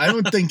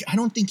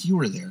don't think you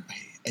were there.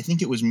 I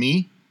think it was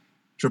me,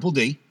 Triple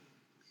D.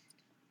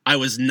 I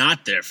was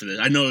not there for this.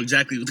 I know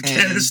exactly what the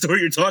Canada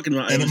story you're talking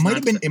about. And it might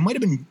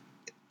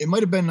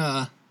have been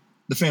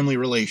the family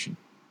relation.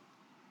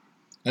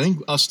 I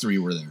think us three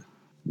were there.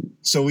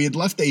 So we had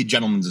left a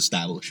gentleman's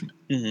establishment.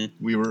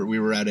 Mm-hmm. We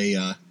were at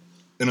an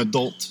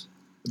adult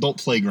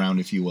playground,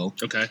 if you will.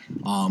 Okay.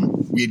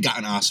 We had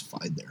gotten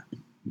ossified there.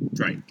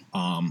 Right.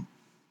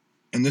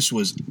 And this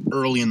was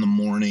early in the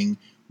morning.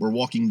 We're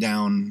walking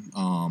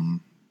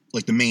down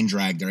like the main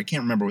drag there. I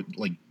can't remember what,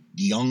 like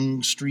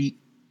Yonge Street.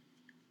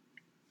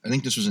 I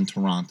think this was in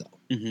Toronto.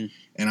 Mm-hmm.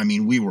 And I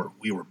mean, we were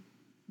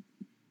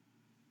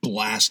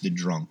blasted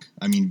drunk.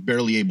 I mean,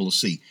 barely able to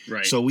see.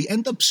 Right. So we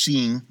end up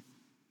seeing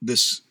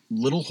this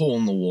little hole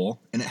in the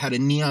wall, and it had a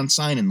neon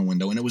sign in the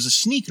window, and it was a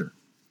sneaker.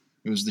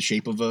 It was the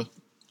shape of a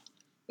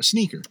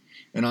sneaker.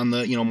 And on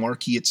the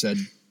marquee, it said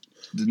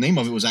the name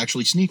of it was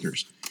actually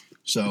Sneakers.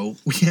 So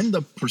we end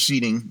up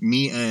proceeding,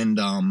 me and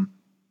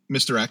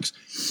Mr. X,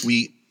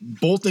 we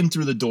bolt in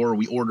through the door,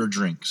 we order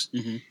drinks.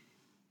 Mm-hmm.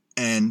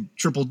 And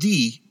Triple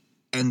D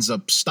ends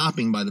up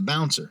stopping by the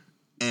bouncer.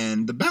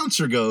 And the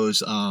bouncer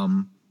goes,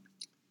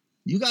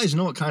 you guys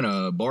know what kind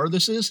of bar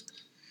this is?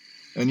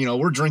 And,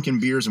 we're drinking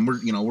beers and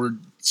we're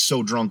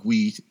so drunk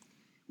we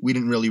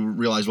didn't really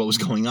realize what was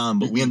going on,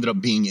 but we ended up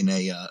being in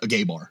a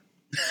gay bar.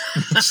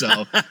 So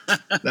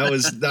that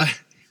was that.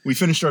 We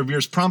finished our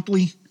beers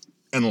promptly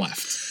and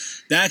left.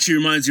 That actually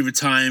reminds me of a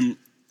time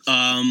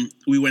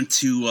we went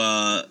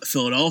to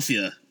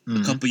Philadelphia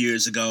a couple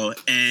years ago,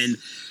 and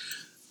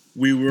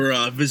we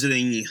were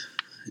visiting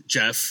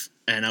Jeff,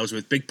 and I was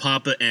with Big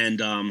Papa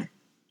and a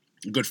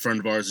good friend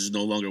of ours who's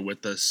no longer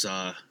with us,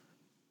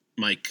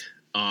 Mike.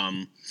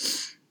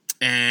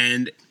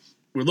 And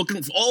we're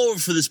looking all over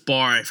for this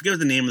bar. I forget what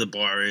the name of the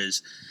bar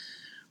is,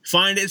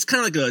 Find it. It's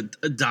kind of like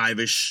a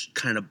dive-ish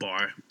kind of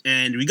bar.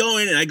 And we go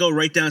in, and I go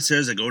right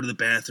downstairs. I go to the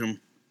bathroom,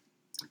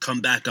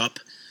 come back up,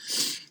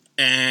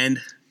 and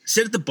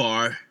sit at the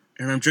bar,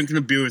 and I'm drinking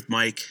a beer with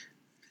Mike.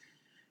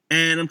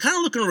 And I'm kind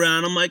of looking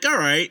around. I'm like, all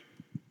right.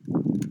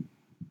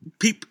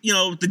 People,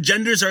 the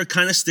genders are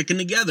kind of sticking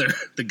together.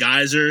 The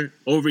guys are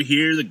over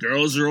here. The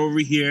girls are over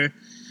here.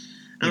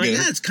 I'm like,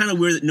 it's kind of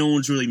weird that no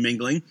one's really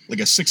mingling. Like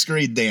a 6th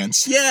grade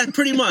dance. Yeah,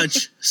 pretty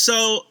much.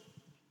 So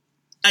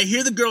I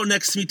hear the girl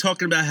next to me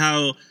talking about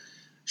how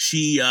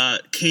she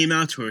came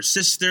out to her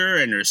sister,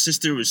 and her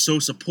sister was so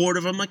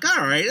supportive. I'm like,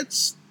 all right,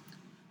 that's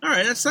all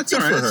right. That's all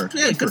right. For her.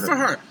 Yeah, good for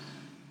her.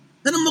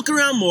 Then I'm looking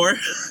around more,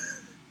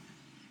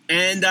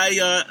 and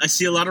I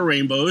see a lot of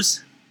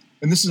rainbows.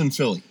 And this is in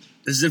Philly.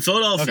 This is in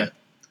Philadelphia. Okay.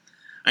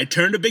 I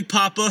turn to Big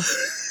Papa,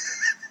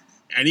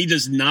 and he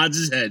just nods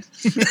his head.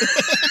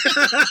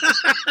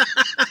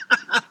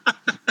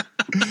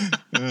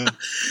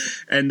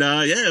 And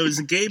it was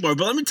a gay bar.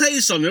 But let me tell you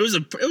something. It was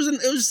a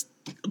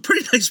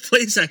pretty nice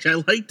place. Actually,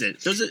 I liked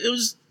it. It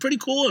was pretty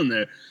cool in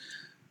there.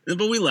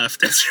 But we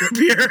left. That's your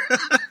beer.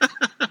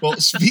 Well,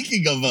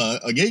 speaking of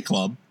a gay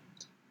club,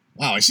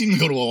 wow, I seem to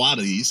go to a lot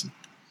of these.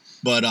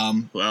 But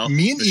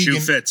me and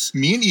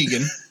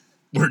Egan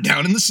were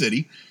down in the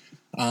city,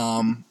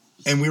 and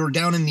we were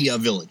down in the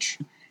village.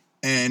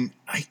 And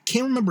I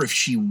can't remember if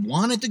she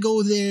wanted to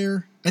go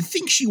there. I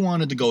think she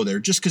wanted to go there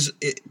just because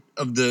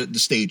of the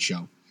stage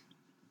show.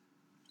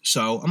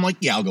 So I'm like,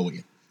 yeah, I'll go with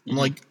you. I'm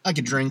like, I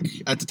could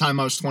drink. At the time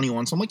I was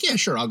 21, so I'm like, yeah,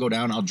 sure, I'll go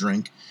down, I'll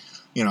drink.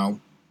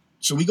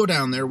 So we go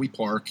down there, we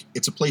park.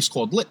 It's a place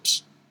called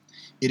Lips.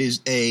 It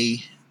is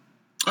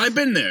I've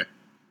been there.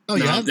 Oh,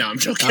 you have? No, I'm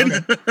joking.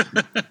 Okay.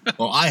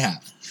 Well, I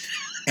have.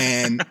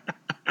 And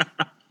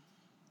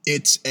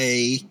it's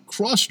a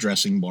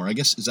cross-dressing bar. I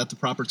guess, is that the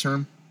proper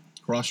term?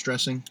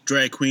 Cross-dressing?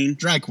 Drag queen.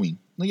 Drag queen.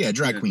 Well, yeah,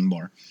 drag queen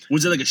bar.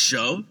 Was it like a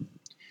show?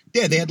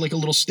 Yeah, they had like a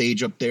little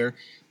stage up there.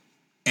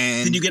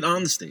 And did you get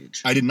on the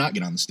stage? I did not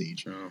get on the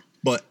stage. Oh.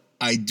 But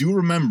I do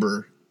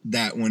remember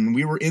that when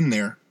we were in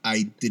there,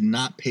 I did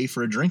not pay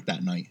for a drink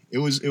that night. It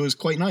was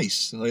quite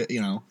nice,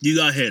 You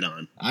got hit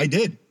on. I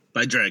did.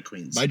 By drag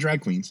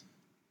queens.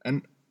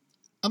 And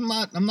I'm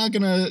not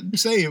gonna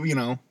say,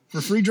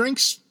 for free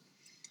drinks,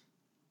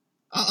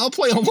 I'll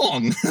play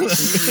along.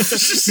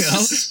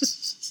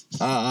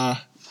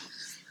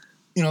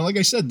 Like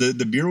I said,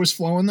 the beer was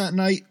flowing that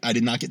night. I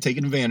did not get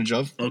taken advantage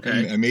of.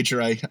 Okay. I made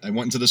sure I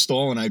went into the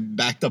stall and I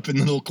backed up in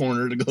the little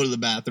corner to go to the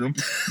bathroom.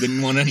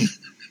 Didn't want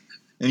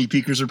any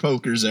peekers or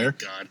pokers there.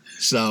 God.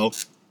 So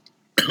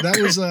that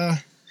was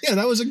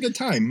that was a good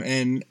time.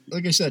 And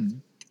like I said,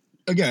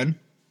 again,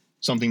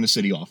 something the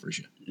city offers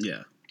you.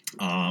 Yeah.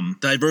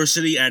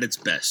 Diversity at its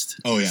best.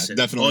 Oh yeah,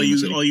 definitely.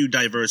 All you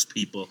diverse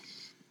people,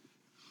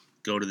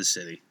 go to the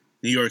city,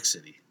 New York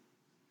City.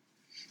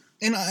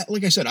 And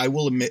like I said, I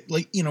will admit,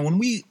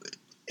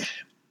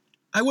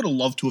 I would have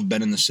loved to have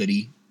been in the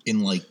city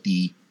in like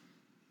the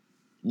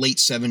late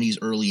 70s,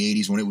 early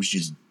 80s when it was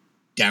just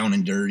down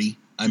and dirty.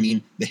 I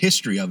mean, the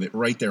history of it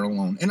right there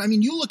alone. And I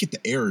mean, you look at the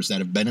eras that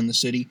have been in the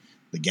city,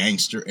 the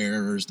gangster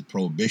eras, the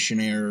prohibition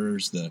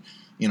eras,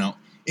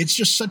 it's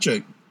just such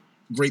a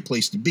great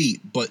place to be.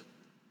 But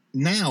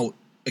now,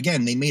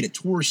 again, they made it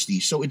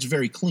touristy, so it's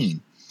very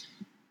clean.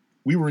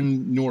 We were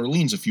in New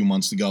Orleans a few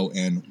months ago,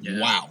 and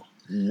wow,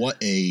 what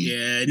a...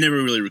 Yeah, it never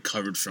really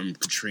recovered from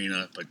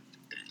Katrina, but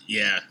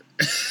yeah.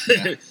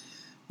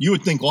 You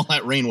would think all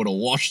that rain would have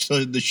washed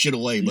the shit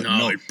away, but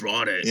no. It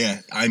brought it.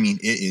 Yeah, I mean,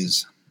 it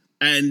is...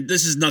 And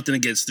this is nothing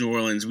against New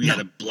Orleans. We had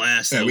a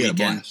blast that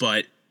weekend,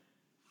 but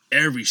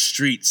every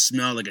street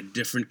smelled like a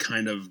different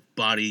kind of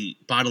bodily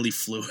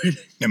fluid.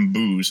 And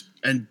booze.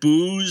 And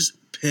booze,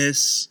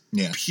 piss,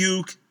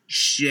 puke,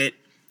 shit.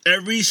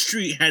 Every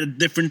street had a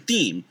different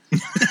theme.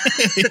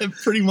 Yeah,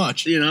 pretty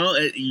much. You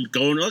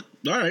go and look,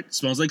 all right,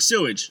 smells like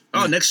sewage.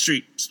 Oh, next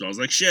street, smells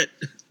like shit.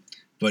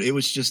 But it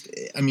was just,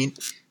 I mean,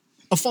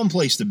 a fun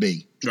place to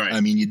be. Right.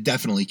 I mean, you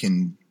definitely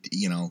can,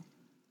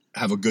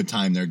 have a good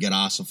time there, get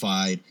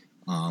ossified.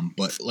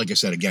 But like I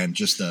said, again,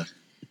 just a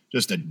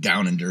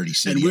down and dirty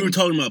city. And we were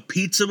talking about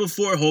pizza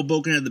before.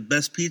 Hoboken had the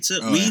best pizza.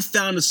 We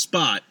found a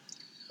spot.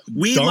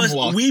 We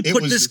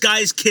put this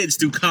guy's kids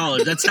through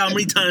college. That's how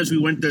many times we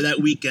went there that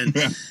weekend.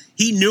 Yeah.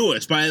 He knew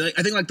us. By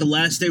I think the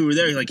last day we were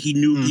there, he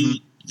knew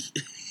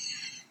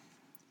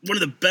one of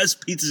the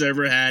best pizzas I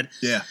ever had.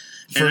 Yeah,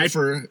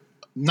 for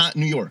not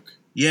New York.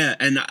 Yeah,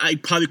 and I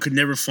probably could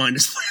never find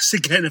this place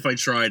again if I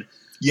tried.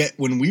 Yet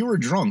when we were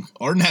drunk,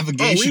 our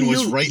navigation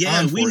was right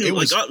on. Yeah, we knew.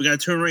 We got to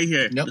turn right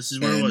here. Yep. This is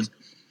where it was.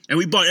 And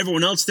we brought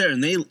everyone else there,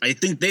 and I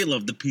think they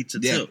loved the pizza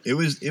too. It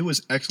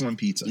was excellent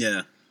pizza.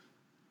 Yeah.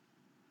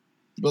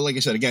 But like I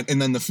said, again,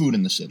 and then the food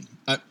in the city.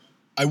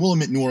 I will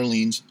admit, New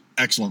Orleans,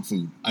 excellent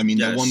food. I mean,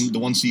 the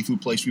one seafood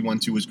place we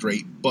went to was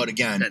great. But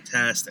again,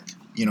 fantastic.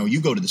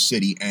 You go to the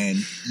city and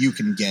you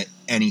can get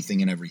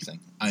anything and everything.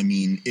 I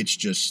mean, it's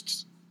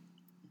just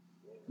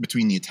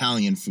between the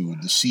Italian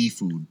food, the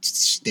seafood,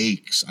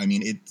 steaks. I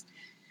mean,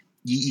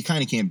 you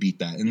kind of can't beat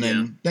that. And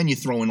then you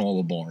throw in all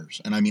the bars.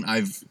 And I mean,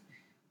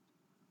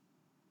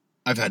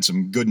 I've had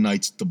some good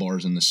nights at the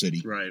bars in the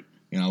city. Right.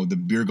 You know, the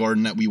beer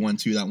garden that we went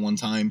to that one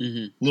time,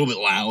 a little bit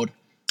loud.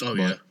 Oh,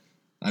 but, yeah.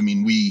 I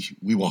mean,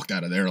 we walked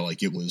out of there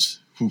like it was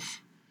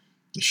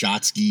the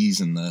shot skis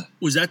and the.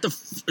 Was that the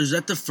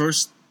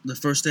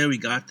first day we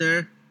got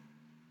there?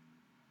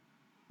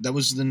 That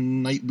was the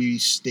night we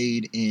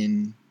stayed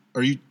in.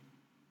 Are you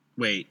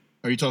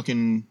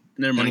talking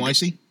Never mind.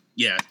 NYC?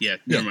 Yeah.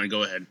 Never mind.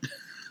 Go ahead.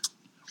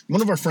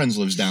 One of our friends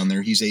lives down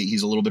there. He's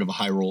a little bit of a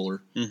high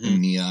roller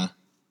in the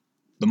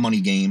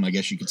money game, I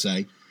guess you could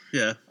say.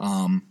 Yeah.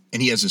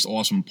 And he has this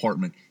awesome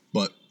apartment,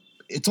 but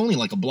it's only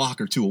like a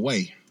block or two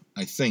away,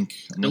 I think.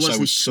 Unless I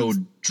was so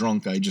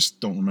drunk, I just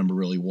don't remember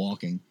really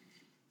walking.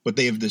 But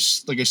they have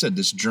this, like I said,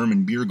 this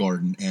German beer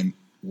garden, and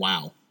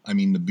wow. I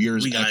mean, the beer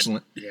is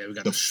excellent. Yeah, we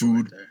got the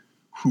food. Right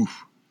Whew.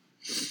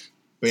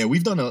 But yeah,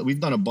 we've done a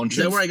bunch of.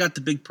 Is that where I got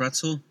the big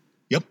pretzel?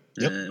 Yep.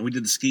 And we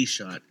did the ski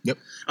shot. Yep.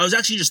 I was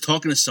actually just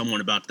talking to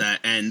someone about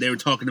that, and they were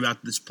talking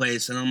about this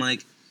place, and I'm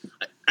like,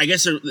 I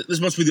guess this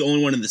must be the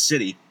only one in the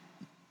city.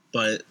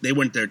 But they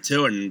went there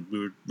too, and we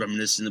were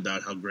reminiscing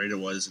about how great it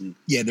was. And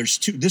yeah, there's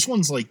two. This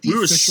one's like the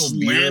official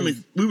beer.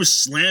 We were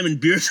slamming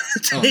beers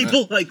at the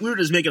table, like we were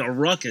just making a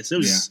ruckus. It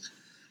was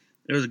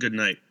a good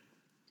night.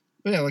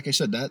 But yeah, like I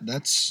said,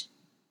 that's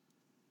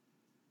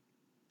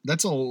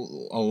a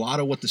lot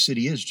of what the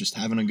city is, just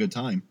having a good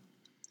time.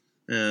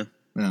 Yeah.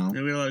 You know?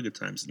 Yeah, we had a lot of good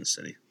times in the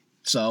city.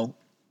 So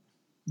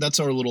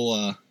that's our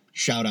little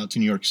shout out to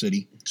New York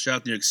City. Shout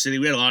out to New York City.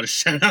 We had a lot of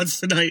shout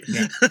outs tonight.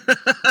 Yeah.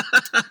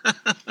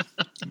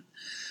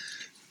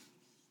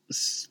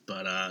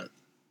 But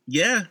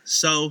yeah,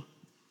 so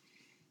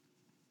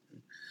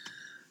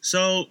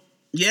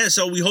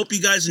we hope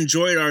you guys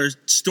enjoyed our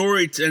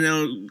story.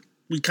 And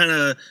we kind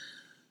of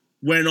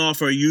went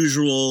off our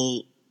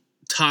usual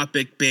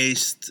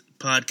topic-based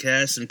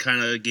podcast and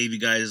kind of gave you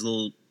guys a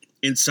little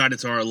insight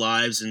into our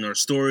lives and our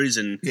stories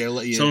and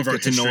let you some of our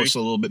get to know us a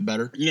little bit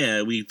better.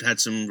 Yeah, we've had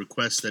some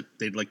requests that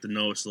they'd like to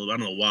know us a little. I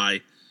don't know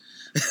why.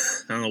 I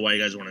don't know why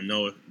you guys want to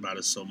know about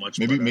us so much.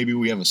 Maybe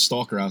we have a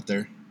stalker out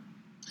there.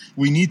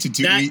 We need to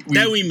do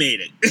that. We made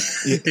it.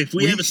 If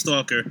we have a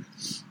stalker,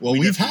 well,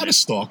 we've had a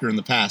stalker in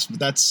the past, but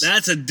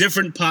that's a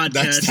different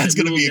podcast. That's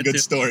going to be a good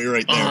story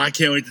right there. Oh, I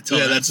can't wait to tell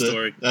that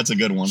story. That's a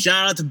good one.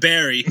 Shout out to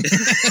Barry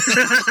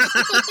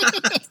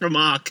from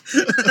Ock.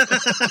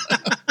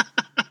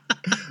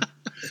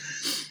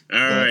 All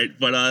right,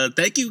 but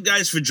thank you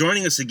guys for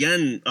joining us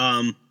again.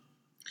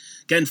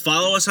 Again,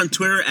 follow us on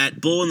Twitter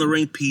at Bull in the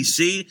Ring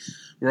PC.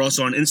 We're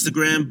also on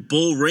Instagram,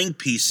 Bull Ring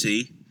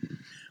PC.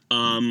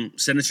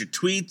 Send us your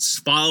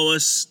tweets, follow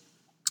us,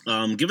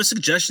 give us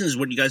suggestions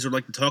what you guys would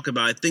like to talk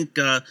about. I think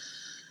one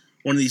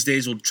of these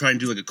days we'll try and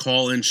do like a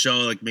call-in show,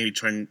 like maybe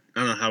I don't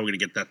know how we're going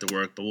to get that to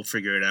work, but we'll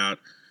figure it out.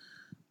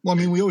 Well, I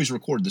mean, we always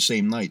record the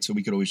same night, so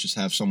we could always just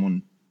have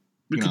someone.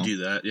 We could do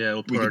that, yeah.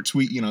 We could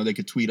tweet, they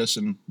could tweet us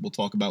and we'll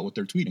talk about what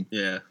they're tweeting.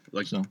 Yeah,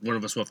 one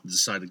of us will have to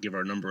decide to give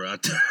our number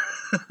out.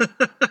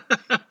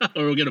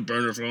 Or we'll get a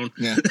burner phone.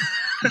 Yeah.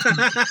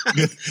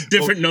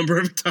 Different number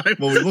of time.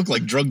 Well, we look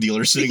like drug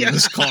dealers sitting in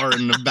this car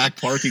in the back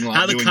parking lot.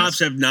 How the cops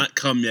have not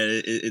come yet,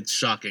 it's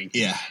shocking.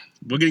 Yeah.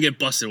 We're going to get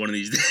busted one of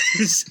these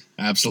days.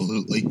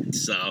 Absolutely.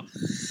 So.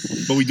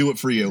 But we do it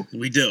for you.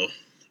 We do.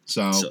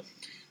 So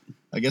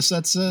I guess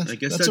that's a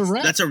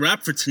wrap. That's a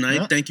wrap for tonight.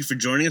 Yeah. Thank you for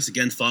joining us.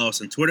 Again, follow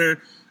us on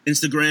Twitter,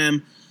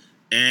 Instagram,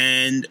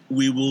 and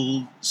we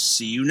will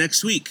see you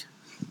next week.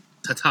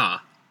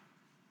 Ta-ta.